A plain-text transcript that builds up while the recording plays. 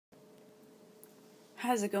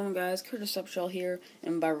How's it going, guys? Curtis Upshall here,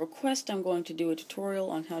 and by request I'm going to do a tutorial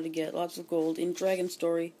on how to get lots of gold in Dragon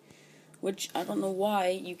Story, which I don't know why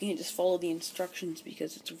you can't just follow the instructions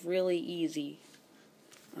because it's really easy.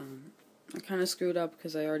 I kind of screwed up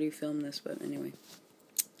because I already filmed this, but anyway.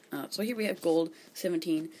 So here we have gold,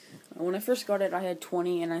 17. When I first got it I had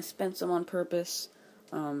 20 and I spent some on purpose,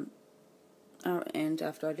 and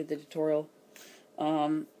after I did the tutorial.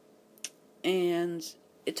 And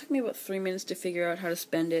it took me about 3 minutes to figure out how to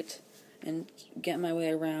spend it and get my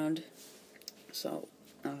way around. So,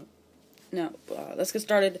 now, let's get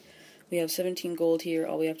started. We have 17 gold here.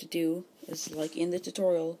 All we have to do is, like in the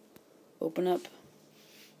tutorial, open up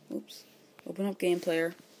Game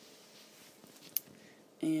Player,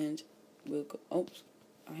 and we'll go,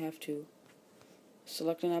 I have to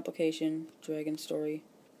select an application, Dragon Story,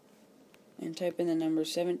 and type in the number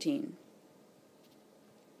 17.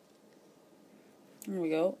 There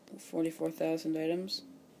we go, 44,000 items.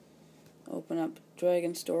 Open up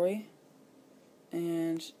Dragon Story,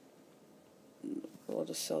 and we'll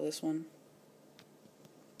just sell this one.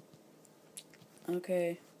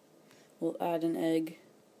 Okay, we'll add an egg.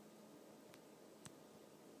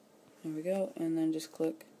 There we go, and then just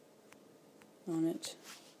click on it.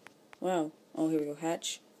 Wow, oh here we go,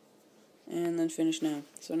 hatch. And then finish now.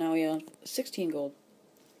 So now we have 16 gold.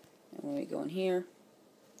 And when we go in here,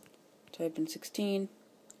 type in 16,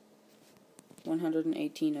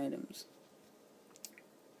 118 items.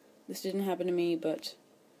 This didn't happen to me, but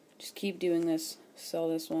just keep doing this. Sell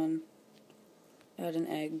this one, add an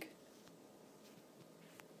egg,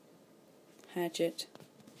 hatch it,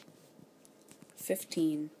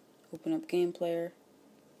 15, open up Game Player,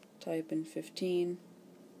 type in 15,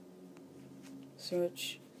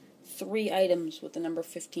 search, 3 items with the number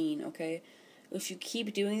 15, okay? If you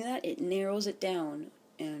keep doing that, it narrows it down.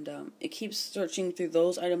 And it keeps searching through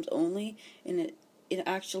those items only, and it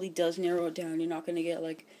actually does narrow it down. You're not going to get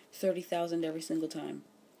like 30,000 every single time.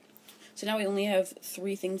 So now we only have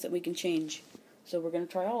 3 things that we can change. So we're going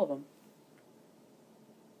to try all of them.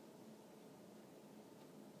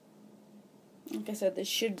 Like I said, this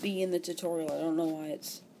should be in the tutorial. I don't know why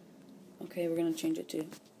it's... Okay, we're going to change it to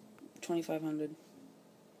 2,500.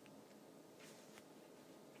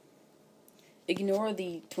 Ignore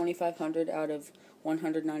the 2,500 out of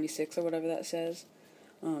 196 or whatever that says.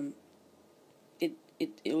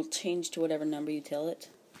 It'll change to whatever number you tell it,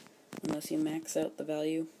 unless you max out the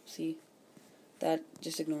value. See that?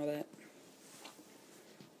 Just ignore that.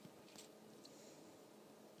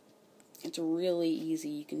 It's really easy.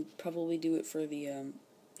 You can probably do it for the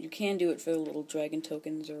you can do it for the little dragon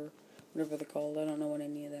tokens or whatever they're called. I don't know what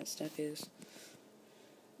any of that stuff is.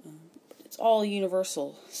 It's all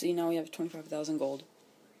universal. See, now we have 25,000 gold.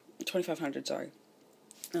 2,500, sorry.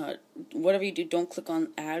 Whatever you do, don't click on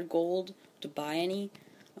add gold to buy any,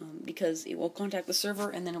 because it will contact the server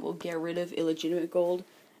and then it will get rid of illegitimate gold,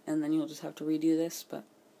 and then you'll just have to redo this. But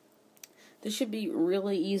this should be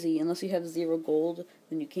really easy. Unless you have 0 gold,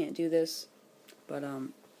 then you can't do this. But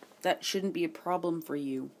that shouldn't be a problem for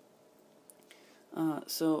you.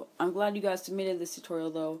 So I'm glad you guys submitted this tutorial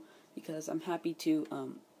though, because I'm happy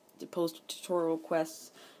to post tutorial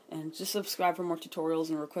requests, and just subscribe for more tutorials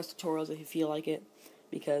and request tutorials if you feel like it,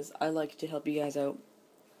 because I like to help you guys out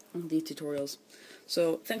with these tutorials.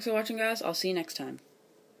 So thanks for watching, guys. I'll see you next time.